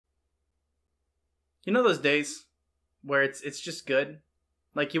You know those days where it's just good?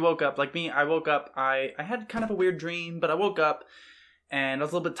 Like you woke up, like me, I woke up, I had kind of a weird dream, but I woke up and I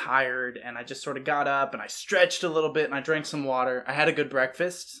was a little bit tired and I just sort of got up and I stretched a little bit and I drank some water. I had a good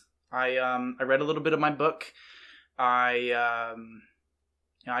breakfast. I read a little bit of my book. I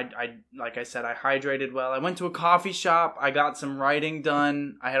like I said, I hydrated well. I went to a coffee shop. I got some writing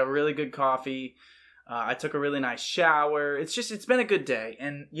done. I had a really good coffee. I took a really nice shower. It's been a good day.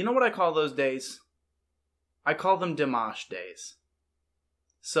 And you know what I call those days? I call them Dimash days.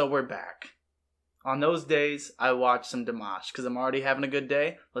 So we're back. On those days, I watch some Dimash because I'm already having a good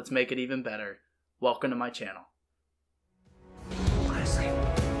day. Let's make it even better. Welcome to my channel.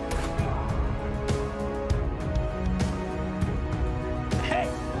 Hey,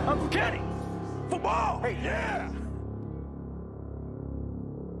 Uncle Kenny! Football! Hey, yeah!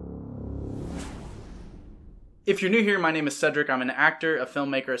 If you're new here, my name is Cedric. I'm an actor, a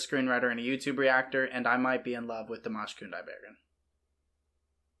filmmaker, a screenwriter, and a YouTube reactor, and I might be in love with Dimash Kudaibergen.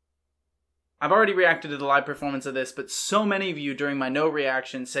 I've already reacted to the live performance of this, but so many of you during my no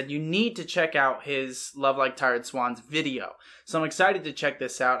reaction said you need to check out his Love Like Tired Swans video. So I'm excited to check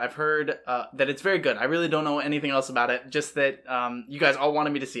this out. I've heard that it's very good. I really don't know anything else about it, just that you guys all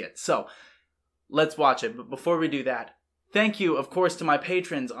wanted me to see it. So let's watch it. But before we do that, thank you, of course, to my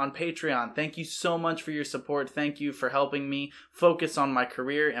patrons on Patreon. Thank you so much for your support. Thank you for helping me focus on my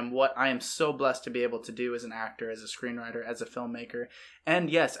career and what I am so blessed to be able to do as an actor, as a screenwriter, as a filmmaker, and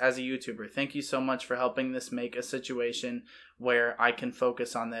yes, as a YouTuber. Thank you so much for helping this make a situation where I can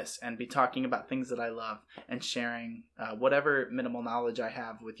focus on this and be talking about things that I love and sharing whatever minimal knowledge I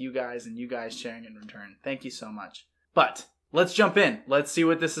have with you guys and you guys sharing in return. Thank you so much. But let's jump in. Let's see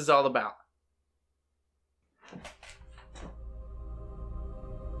what this is all about.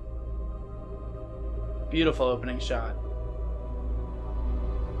 Beautiful opening shot.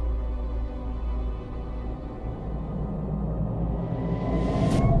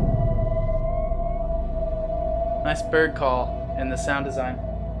 Nice bird call and the sound design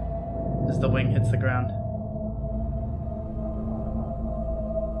as the wing hits the ground.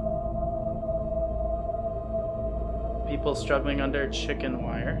 People struggling under chicken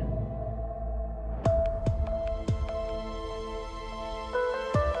wire.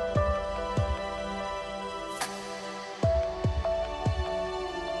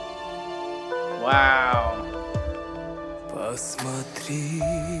 Wow. Посмотри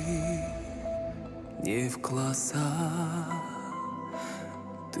мне в глаза,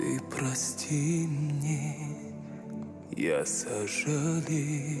 ты прости мне, я сожалею,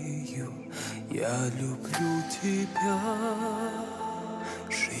 я люблю тебя,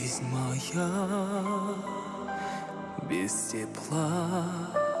 жизнь моя без тепла.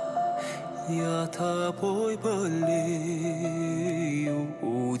 Я тобой болею,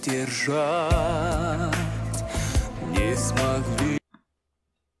 удержать не смогли.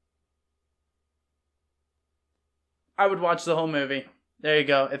 I would watch the whole movie. There you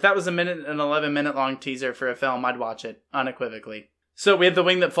go. If that was an 11-minute long teaser for a film, I'd watch it unequivocally. So we have the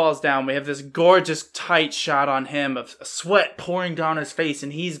wing that falls down. We have this gorgeous tight shot on him of sweat pouring down his face,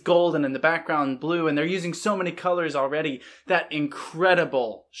 and he's golden in the background blue, and they're using so many colors already. That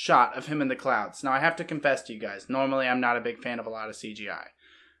incredible shot of him in the clouds. Now I have to confess to you guys, normally I'm not a big fan of a lot of CGI.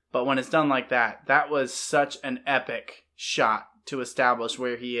 But when it's done like that, that was such an epic shot to establish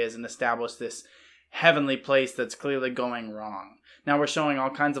where he is and establish this heavenly place that's clearly going wrong. Now we're showing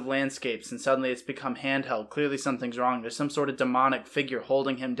all kinds of landscapes and suddenly it's become handheld. Clearly something's wrong. There's some sort of demonic figure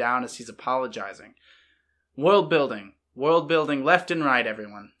holding him down as he's apologizing. World building. World building left and right,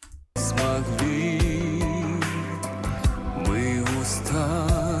 everyone.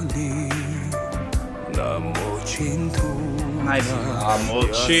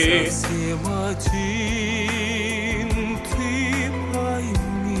 Nice.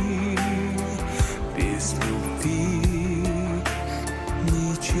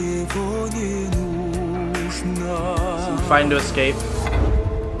 Fighting to escape.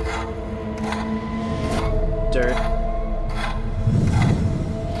 Dirt.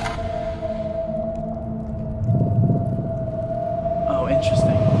 Oh,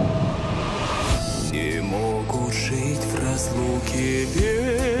 interesting. Не могут жить в разлуке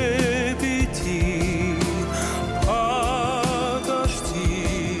лебеди. Подожди,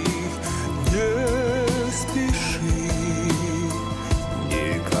 не спеши,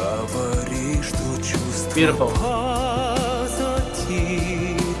 не говори, что чувства. Beautiful.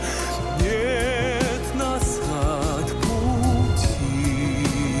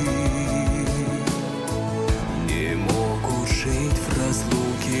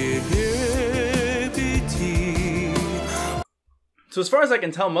 So as far as I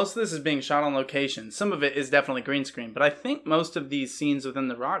can tell, most of this is being shot on location. Some of it is definitely green screen, but I think most of these scenes within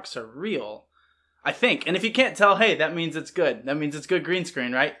the rocks are real. I think. And if you can't tell, hey, that means it's good. That means it's good green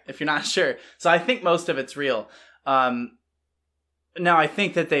screen, right? If you're not sure. So I think most of it's real. Now, I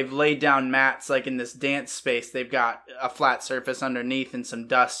think that they've laid down mats, like in this dance space. They've got a flat surface underneath and some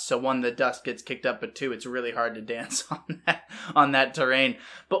dust. So one, the dust gets kicked up, but two, it's really hard to dance on that terrain.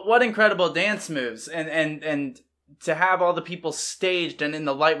 But what incredible dance moves. And to have all the people staged and in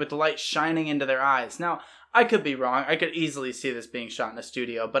the light with the light shining into their eyes. Now, I could be wrong. I could easily see this being shot in a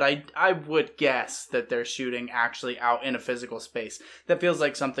studio, but I would guess that they're shooting actually out in a physical space. That feels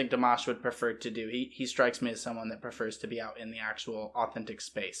like something Dimash would prefer to do. He strikes me as someone that prefers to be out in the actual authentic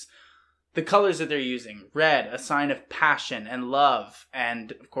space. The colors that they're using, red, a sign of passion and love,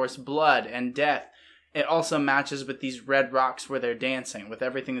 and of course blood and death. It also matches with these red rocks where they're dancing, with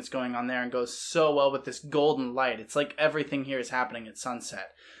everything that's going on there, and goes so well with this golden light. It's like everything here is happening at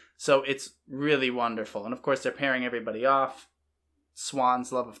sunset. So it's really wonderful. And of course, they're pairing everybody off.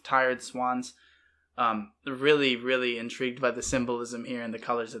 Swans, love of tired swans. Really, really intrigued by the symbolism here and the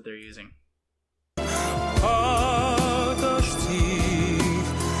colors that they're using.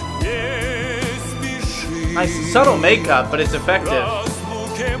 Nice, subtle makeup, but it's effective.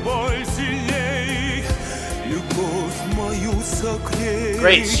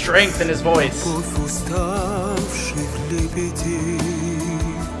 Great strength in his voice.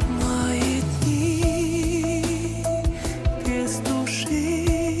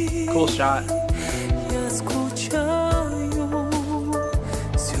 Cool shot.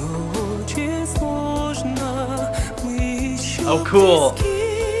 Oh, cool.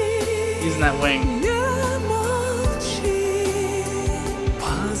 Using that wing.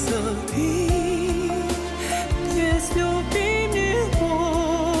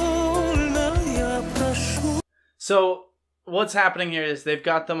 So what's happening here is they've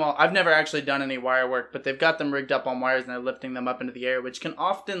got them all. I've never actually done any wire work, but they've got them rigged up on wires and they're lifting them up into the air, which can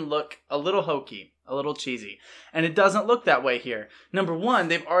often look a little hokey, a little cheesy. And it doesn't look that way here. Number one,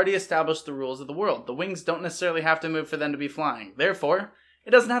 they've already established the rules of the world. The wings don't necessarily have to move for them to be flying. Therefore,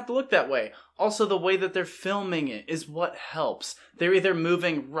 it doesn't have to look that way. Also, the way that they're filming it is what helps. They're either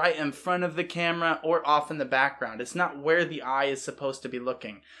moving right in front of the camera or off in the background. It's not where the eye is supposed to be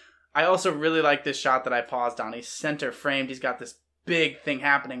looking. I also really like this shot that I paused on. He's center framed. He's got this big thing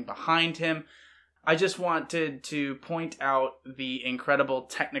happening behind him. I just wanted to point out the incredible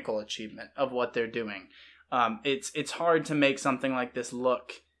technical achievement of what they're doing. It's hard to make something like this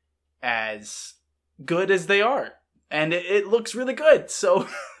look as good as they are. And it looks really good. So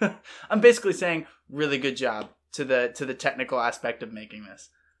I'm basically saying really good job to the technical aspect of making this.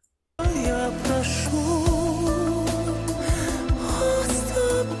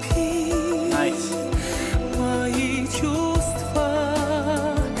 Nice.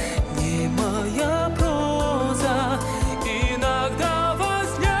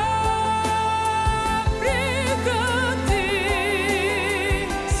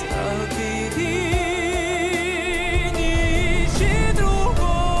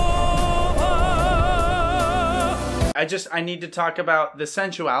 I need to talk about the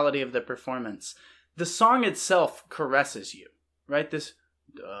sensuality of the performance. The song itself caresses you, right? This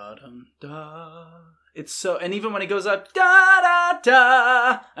da dum da. It's so, and even when it goes up da da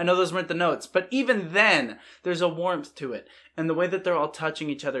da, I know those weren't the notes, but even then there's a warmth to it. And the way that they're all touching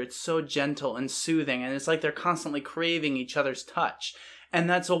each other, it's so gentle and soothing, and it's like they're constantly craving each other's touch. And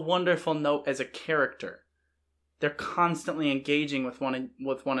that's a wonderful note as a character. They're constantly engaging with one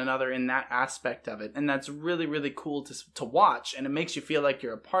another in that aspect of it. And that's really, really cool to watch. And it makes you feel like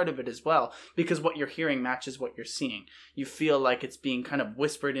you're a part of it as well, because what you're hearing matches what you're seeing. You feel like it's being kind of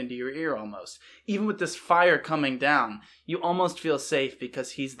whispered into your ear almost. Even with this fire coming down, you almost feel safe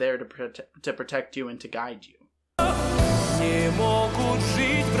because he's there to protect you and to guide you.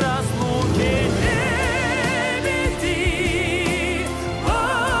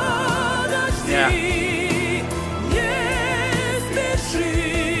 Yeah.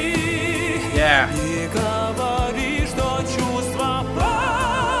 Yeah.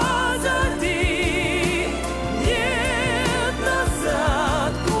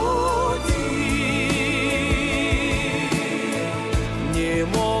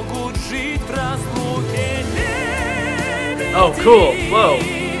 Oh, cool. Whoa.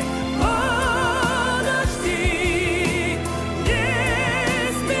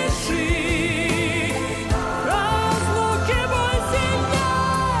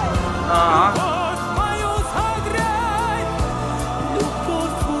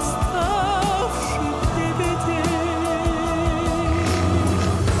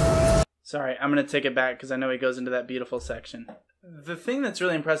 Sorry, I'm going to take it back because I know he goes into that beautiful section. The thing that's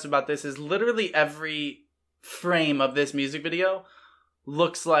really impressive about this is literally every frame of this music video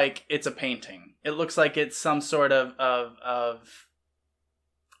looks like it's a painting. It looks like it's some sort of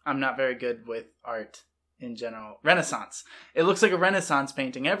I'm not very good with art in general. Renaissance. It looks like a Renaissance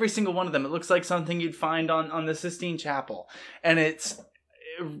painting. Every single one of them. It looks like something you'd find on the Sistine Chapel. And it's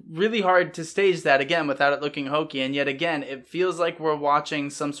really hard to stage that again without it looking hokey. And yet again, it feels like we're watching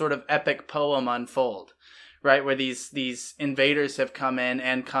some sort of epic poem unfold, right? Where these invaders have come in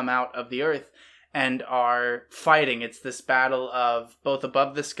and come out of the earth and are fighting. It's this battle of both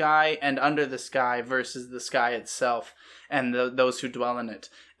above the sky and under the sky versus the sky itself and those who dwell in it.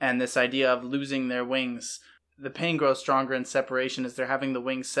 And this idea of losing their wings. The pain grows stronger in separation as they're having the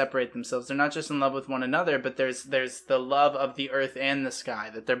wings separate themselves. They're not just in love with one another, but there's the love of the earth and the sky,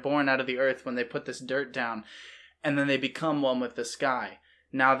 that they're born out of the earth when they put this dirt down, and then they become one with the sky.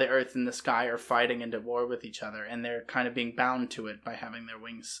 Now the earth and the sky are fighting and at war with each other, and they're kind of being bound to it by having their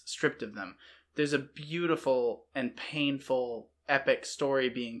wings stripped of them. There's a beautiful and painful, epic story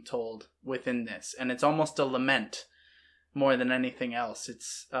being told within this, and it's almost a lament more than anything else.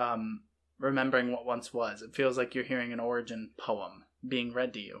 It's remembering what once was. It feels like you're hearing an origin poem being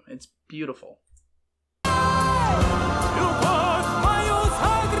read to you. It's beautiful.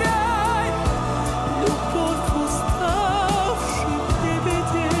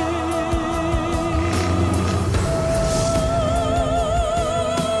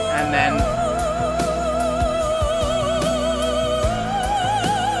 And then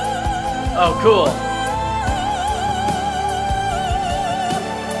oh, cool.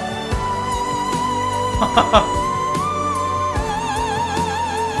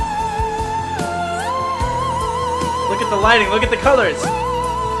 Look at the lighting, look at the colors.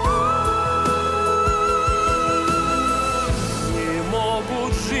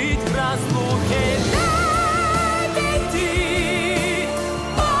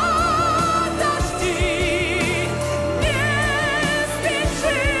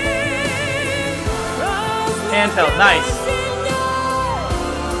 Handheld, nice.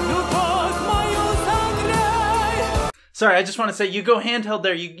 Sorry, I just want to say, you go handheld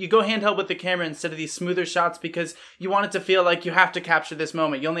there. You go handheld with the camera instead of these smoother shots because you want it to feel like you have to capture this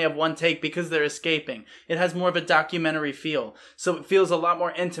moment. You only have one take because they're escaping. It has more of a documentary feel. So it feels a lot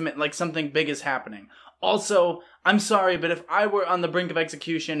more intimate, like something big is happening. Also, I'm sorry, but if I were on the brink of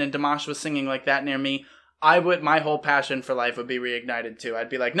execution and Dimash was singing like that near me, my whole passion for life would be reignited too. I'd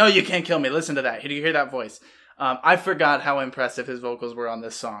be like, no, you can't kill me. Listen to that. Did you hear that voice? I forgot how impressive his vocals were on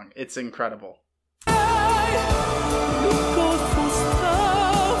this song. It's incredible.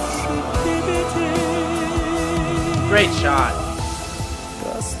 Great shot.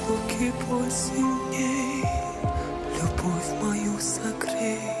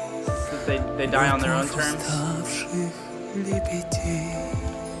 They die on their own terms.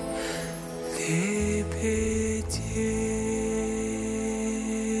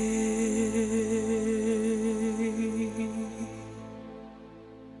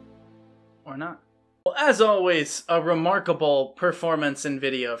 Or not. Well, as always, a remarkable performance and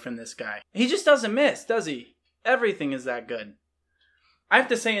video from this guy. He just doesn't miss, does he? Everything is that good. I have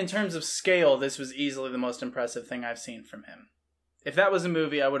to say, in terms of scale, this was easily the most impressive thing I've seen from him. If that was a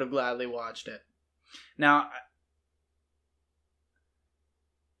movie, I would have gladly watched it. Now,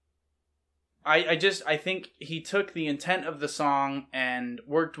 I think he took the intent of the song and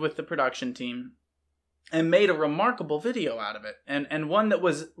worked with the production team and made a remarkable video out of it. And one that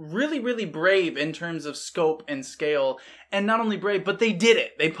was really, really brave in terms of scope and scale. And not only brave, but they did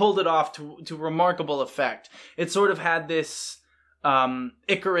it. They pulled it off to remarkable effect. It sort of had this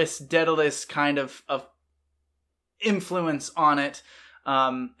Icarus, Daedalus kind of influence on it.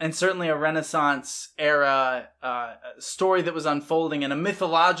 And certainly a Renaissance era story that was unfolding and a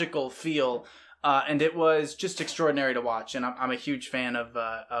mythological feel. And it was just extraordinary to watch, and I'm a huge fan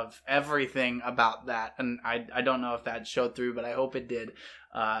of everything about that. And I don't know if that showed through, but I hope it did,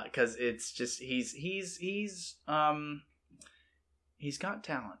 because it's just he's got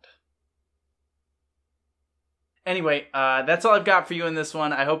talent. Anyway, that's all I've got for you in this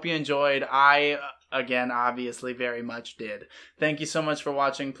one. I hope you enjoyed. I, again, obviously very much did. Thank you so much for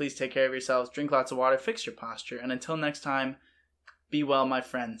watching. Please take care of yourselves. Drink lots of water. Fix your posture. And until next time, be well, my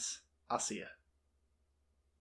friends. I'll see ya.